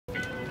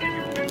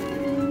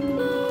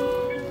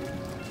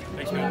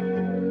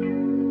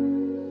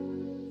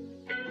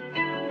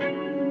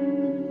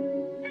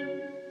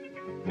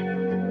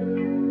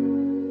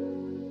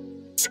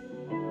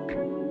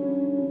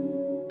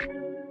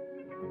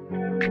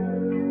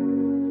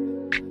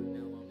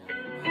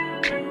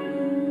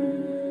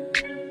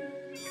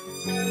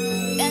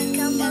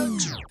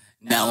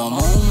Now I'm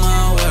on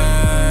my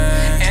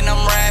way, and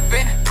I'm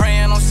rapping,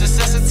 praying on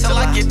success until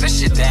I get this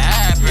shit to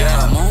happen. Yeah,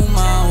 I'm on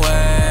my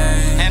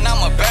way, and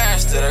I'm a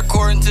bastard.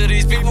 According to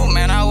these people,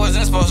 man, I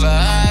wasn't supposed to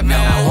happen.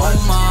 Now I'm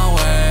on my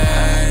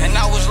way, and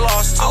I was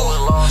lost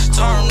too.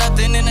 Turn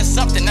nothing into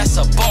something, that's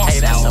a boss. Hey,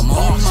 now I'm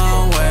on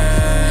my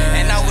way,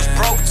 and I was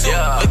broke too.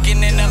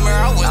 Looking in the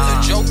mirror, I was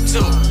a joke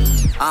too.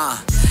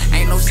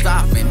 Ain't no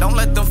stopping, don't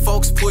let them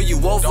folks pull you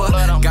over.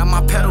 Got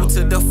my pedal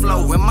to the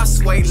floor in my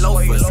suede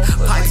loafers.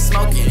 Pipe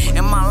smoking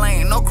in my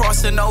lane, no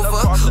crossing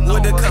over.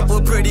 With a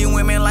couple pretty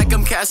women like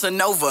I'm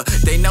Casanova.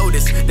 They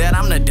notice that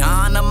I'm the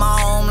don of my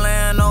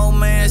homeland. Oh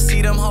man,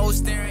 see them hoes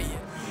staring.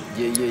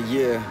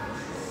 Yeah.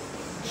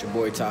 It's your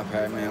boy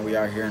TopHat, man. We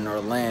out here in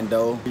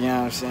Orlando. You know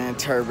what I'm saying?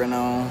 Turban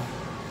on.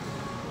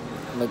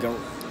 Looking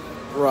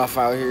rough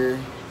out here.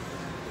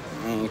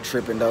 Ain't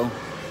tripping though.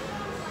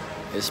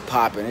 It's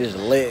popping, it's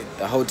lit.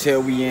 The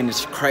hotel we in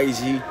is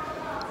crazy. You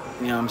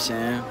know what I'm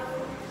saying?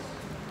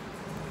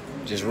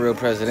 Just real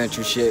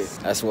presidential shit.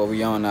 That's what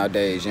we on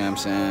nowadays, you know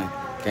what I'm saying?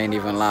 Can't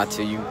even lie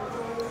to you.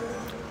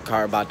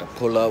 Car about to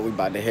pull up, we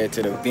about to head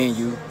to the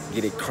venue,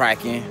 get it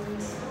cracking.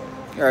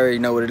 You already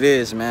know what it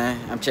is, man.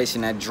 I'm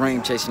chasing that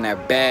dream, chasing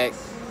that bag,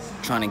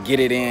 trying to get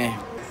it in.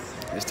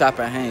 It's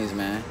TopHat Haynes,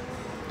 man.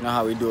 You know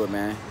how we do it,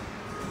 man.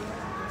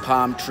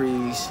 Palm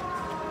trees,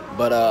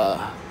 but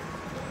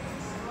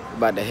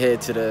about to head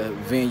to the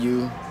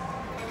venue.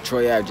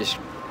 Troy Ave just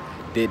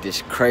did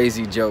this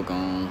crazy joke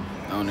on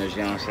this,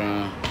 you know what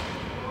I'm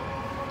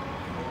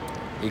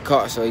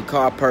saying? He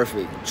called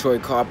perfect. Troy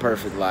called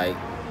perfect, like,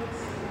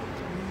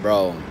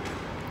 bro,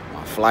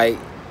 my flight,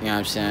 you know what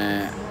I'm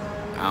saying?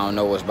 I don't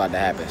know what's about to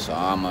happen, so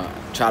I'ma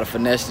try to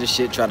finesse this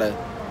shit, try to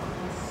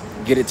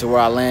get it to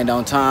where I land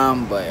on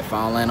time, but if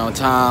I don't land on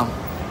time,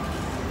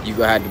 you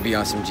gonna have to be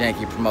on some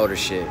janky promoter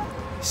shit.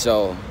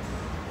 So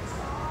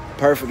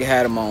Perfect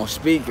had him on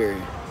speaker,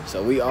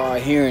 so we all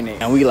hearing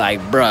it. And we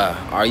like, bruh,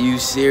 are you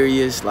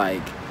serious?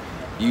 Like,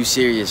 you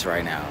serious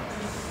right now?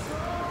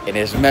 And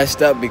it's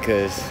messed up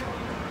because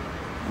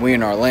we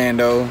in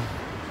Orlando.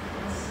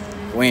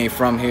 We ain't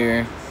from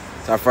here.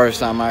 It's our first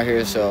time out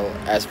here, so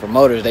as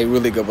promoters, they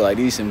really go, but like,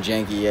 these some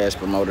janky ass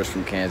promoters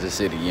from Kansas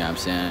City, you know what I'm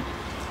saying?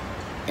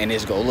 And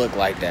it's gonna look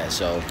like that,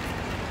 so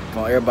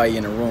everybody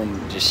in the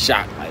room just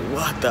shocked, like,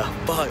 what the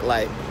fuck?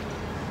 Like,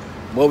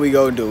 what we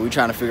gonna do? We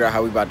trying to figure out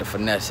how we about to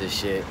finesse this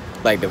shit.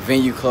 Like, the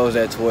venue closed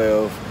at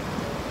 12.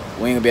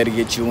 We ain't gonna be able to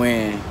get you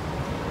in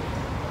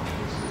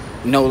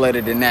no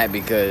later than that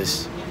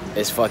because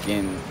it's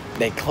fucking,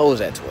 they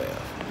close at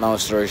 12. Long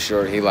story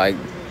short, he like,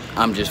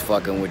 I'm just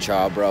fucking with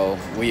y'all, bro.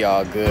 We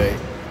all good.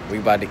 We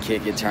about to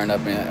kick it, turn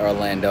up in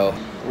Orlando.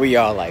 We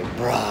all like,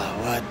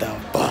 bruh, what the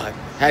fuck?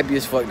 Happy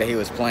as fuck that he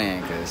was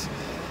playing, because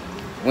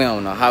we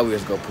don't know how we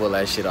was gonna pull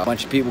that shit off.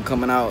 Bunch of people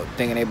coming out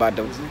thinking they about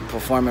to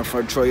perform in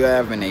front of Troy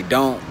Ave and they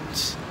don't.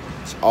 It's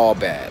all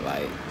bad,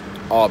 like,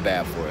 all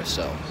bad for us,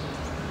 so.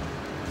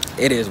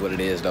 It is what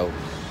it is, though.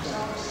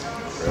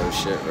 Real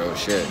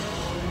shit.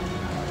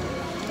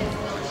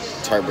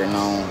 Turban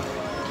on,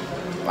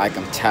 like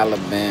I'm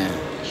Taliban.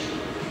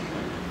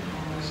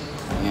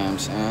 You know what I'm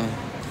saying?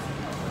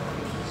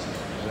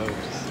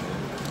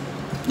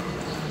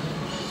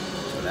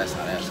 So that's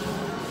how that's going.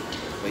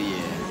 But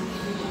yeah.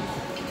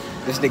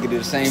 This nigga do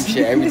the same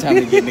shit every time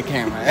he get in the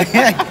camera.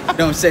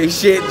 Don't say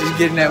shit, just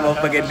get in that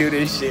motherfucker and do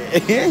this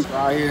shit.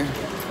 Right here.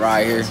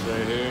 Right here.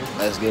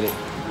 Let's get it.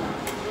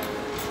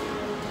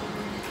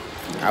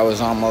 I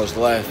was almost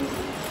left,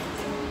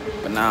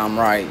 but now I'm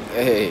right.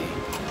 Hey.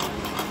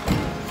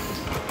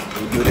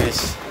 We do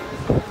this.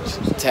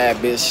 Just a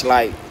tad bit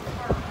slight.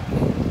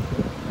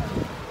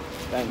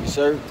 Thank you,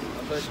 sir.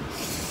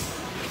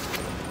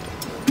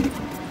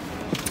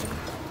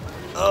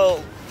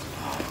 Oh.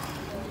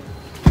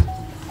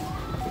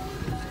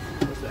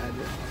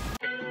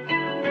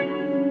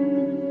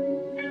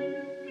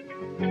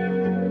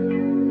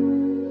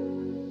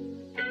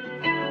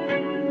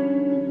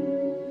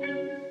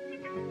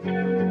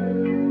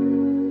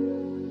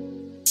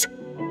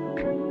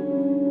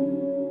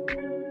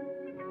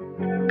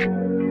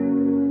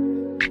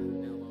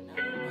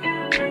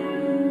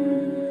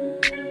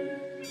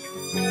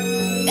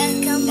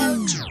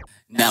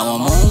 Now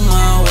I'm on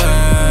my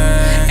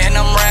way, and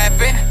I'm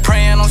rapping,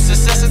 praying on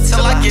success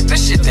until I get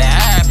this shit to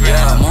happen.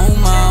 Yeah, I'm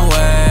on my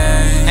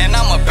way, and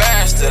I'm a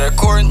bastard.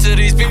 According to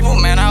these people,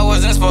 man, I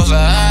wasn't supposed to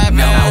happen.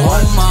 Now I'm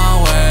on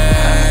my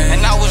way,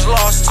 and I was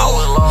lost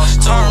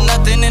too. Turn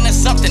nothing into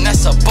something,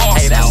 that's a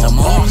boss. Hey, now I'm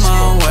on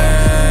my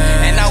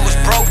way, and I was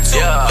broke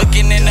too.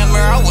 Looking in the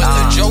mirror, I was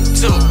a joke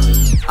too.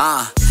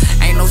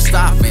 Ain't no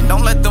stopping,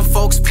 don't let them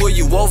folks pull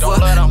you over.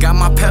 Got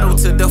my pedal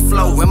to the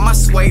floor in my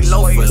suede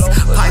loafers.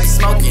 Pipe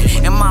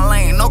smoking in my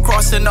lane, no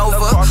crossing over.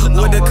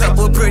 With a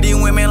couple pretty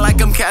women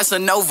like I'm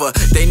Casanova.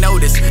 They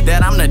notice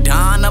that I'm the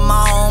don of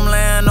my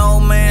homeland. Oh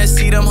man,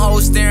 see them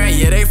hoes staring,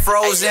 yeah, they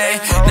frozen.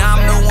 Now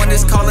I'm the one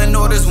that's calling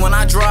orders when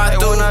I drive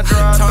through.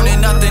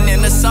 Turning nothing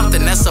into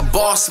something, that's a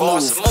boss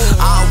move.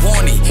 I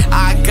want it,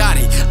 I got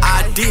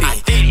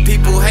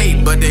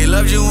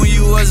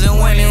wasn't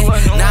winning.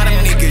 Now them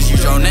niggas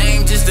use your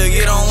name just to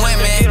get on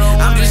women.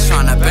 I'm just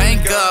tryna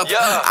bank up.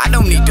 I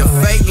don't need the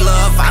fake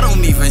love. I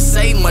don't even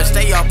say much,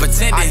 they all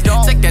pretending.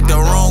 Take that the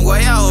wrong way,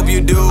 I hope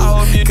you do.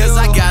 Cause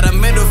I got a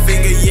middle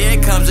finger, yeah,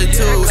 it comes in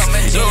twos.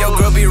 And your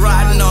girl be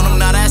riding on them,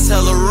 now that's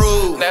hella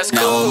rude. That's cool.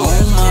 Now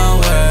I'm on my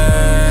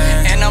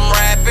way, and I'm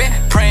rapping,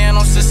 praying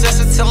on success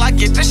until I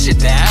get this shit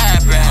to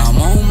happen. I'm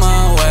on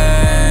my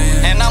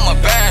way, and I'm a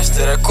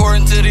bastard.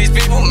 According to these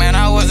people, man,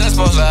 I wasn't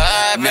supposed to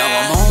happen. Now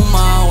I'm on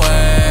my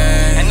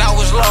way, and I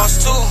was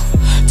lost too.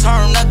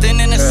 Turn nothing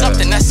into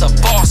something, that's a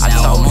boss.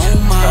 Now I'm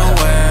on my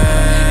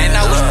way, and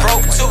I was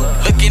broke too.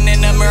 Looking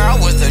in the mirror, I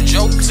was the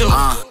joke too.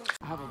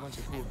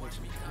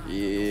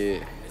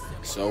 Yeah,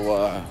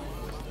 so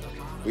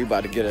we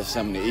about to get us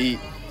something to eat.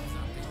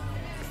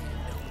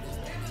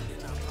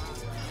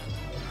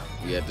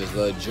 We at this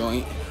little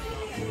joint.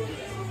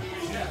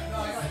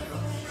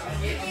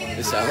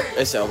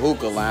 It's a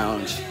hookah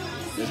lounge.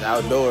 It's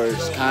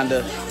outdoors,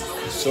 kinda,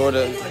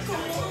 sorta.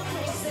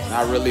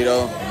 Not really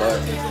though,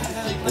 but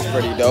it's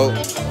pretty dope.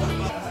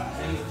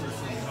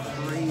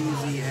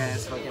 Crazy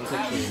ass fucking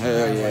pictures.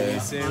 Hell yeah. You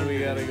saying we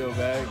gotta go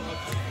back?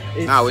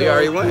 Nah, we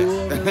already went.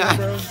 Cool,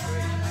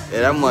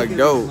 Yeah, that mug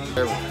dope.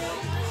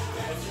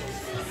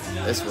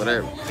 That's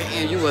whatever.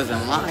 Damn, you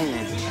wasn't lying.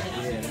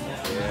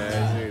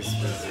 Yeah, it's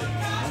expensive.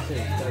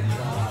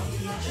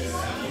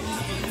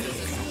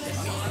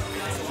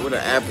 What an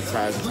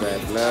appetizer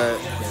that blood.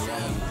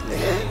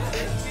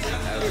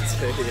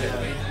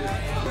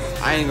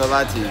 I ain't gonna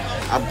lie to you.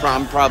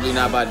 I'm probably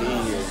not about to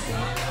eat here.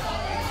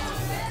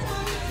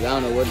 Y'all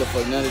don't know what the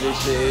fuck none of this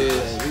shit is.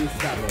 We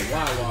stopped at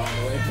Wawa on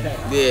the way back.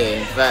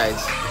 Yeah,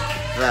 facts.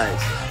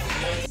 Facts.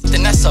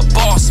 Then that's a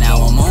boss. Now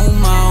I'm on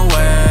my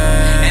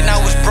way, and I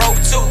was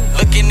broke too.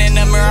 Looking in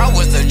the mirror, I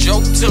was a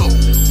joke too.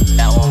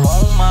 Now I'm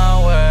on my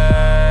way.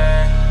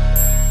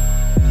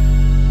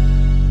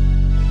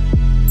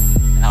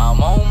 Now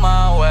I'm on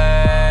my way.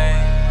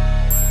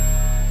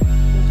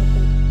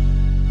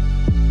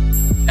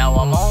 Now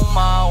I'm on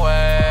my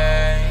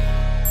way.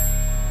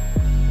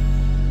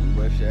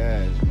 Brush your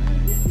ass, man.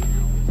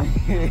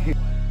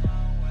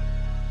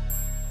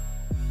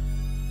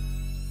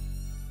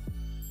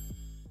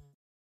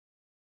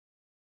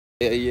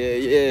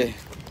 Yeah.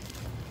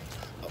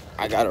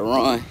 I gotta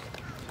run.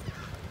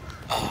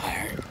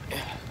 Alright.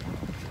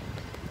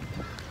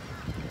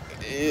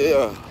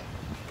 Yeah.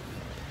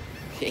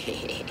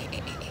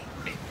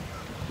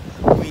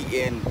 We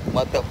in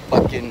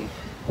motherfucking,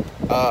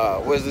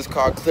 what is this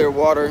called?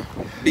 Clearwater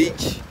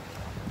Beach.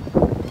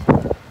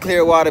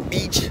 Clearwater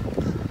Beach.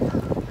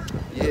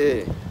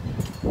 Yeah.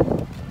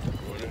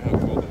 Wonder how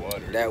cold the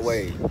water is. That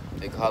way.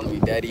 They calling me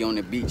daddy on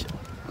the beach.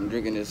 I'm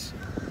drinking this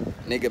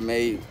nigga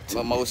made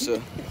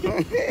mimosa.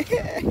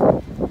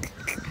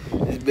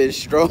 This bitch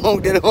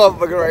strong than a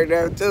motherfucker right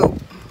now too.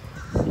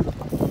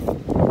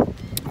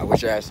 I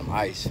wish I had some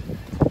ice.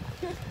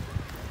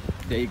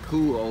 They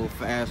cool, old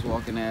fast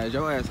walking ass.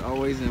 Your ass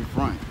always in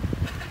front.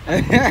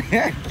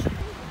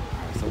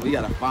 So we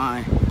gotta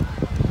find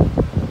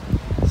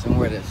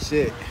somewhere to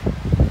sit,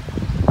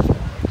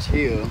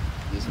 chill.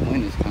 This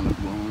wind is kind of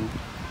blowing.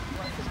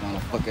 It's kind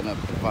of fucking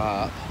up the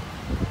vibe.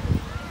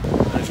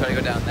 Wanna try to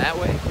go down that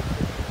way?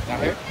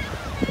 Down here?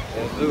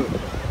 Let's do it.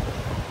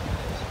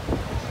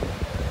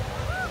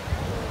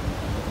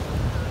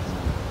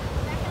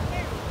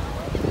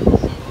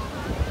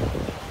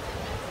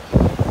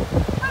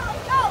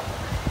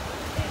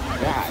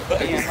 God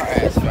damn, her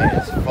ass fat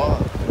as fuck.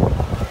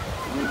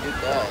 Let me get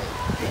that.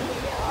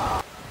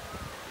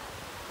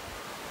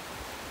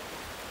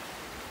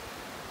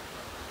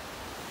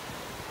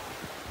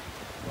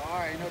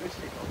 Alright, know this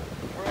shit go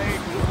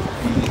crazy.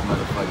 These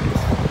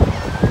motherfuckers.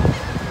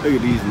 Look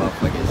at these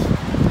motherfuckers.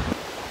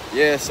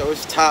 Yeah, so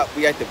it's top.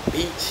 We at the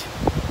beach.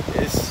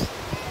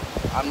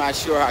 I'm not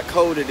sure how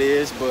cold it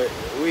is, but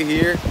we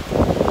here.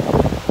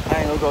 I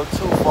ain't gonna go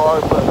too far,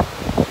 but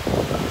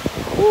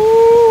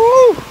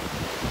woo!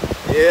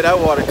 Yeah, that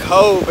water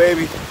cold,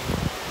 baby.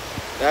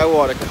 That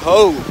water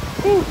cold.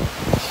 Woo.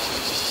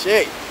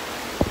 Shit.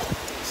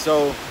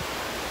 So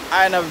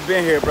I ain't never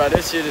been here, bro.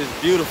 This shit is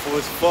beautiful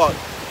as fuck.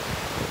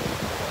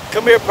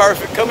 Come here,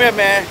 Perfect. Come here,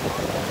 man.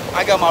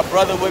 I got my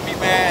brother with me,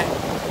 man.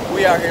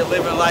 We out here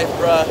living life,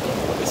 bruh.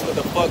 This what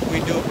the fuck we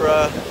do,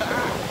 bruh.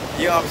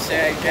 You know what I'm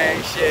saying?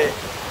 Gang shit.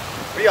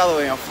 We all the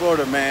way in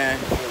Florida, man.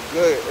 Feel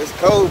good. It's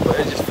cold, but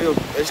it just still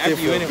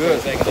feel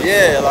good.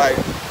 Yeah, like.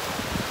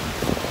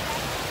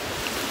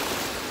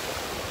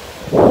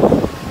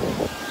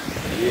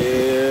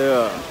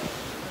 Yeah.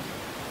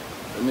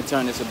 Let me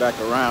turn this back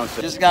around.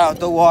 So just got out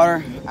the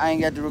water. I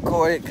ain't got to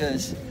record it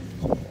because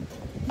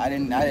I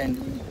didn't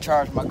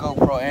charge my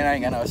GoPro and I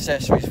ain't got no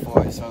accessories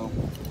for it. So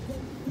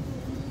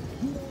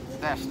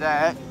that's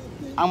that.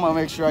 I'm gonna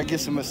make sure I get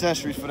some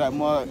accessories for that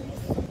mug.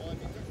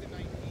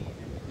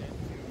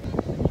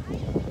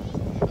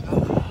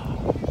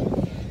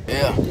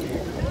 Yeah.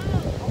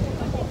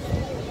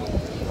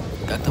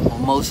 Got the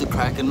mimosa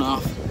cracking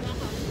off.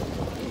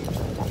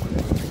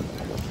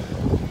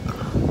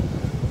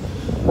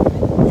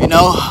 You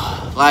know,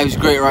 life's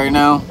great right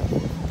now.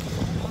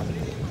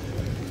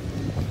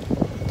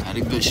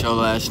 Had a good show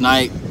last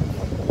night.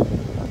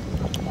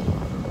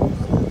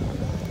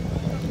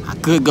 I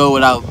could go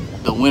without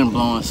the wind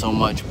blowing so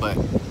much, but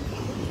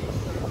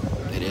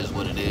it is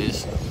what it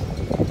is.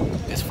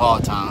 It's fall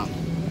time,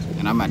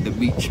 and I'm at the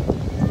beach,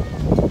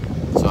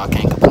 so I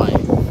can't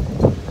complain.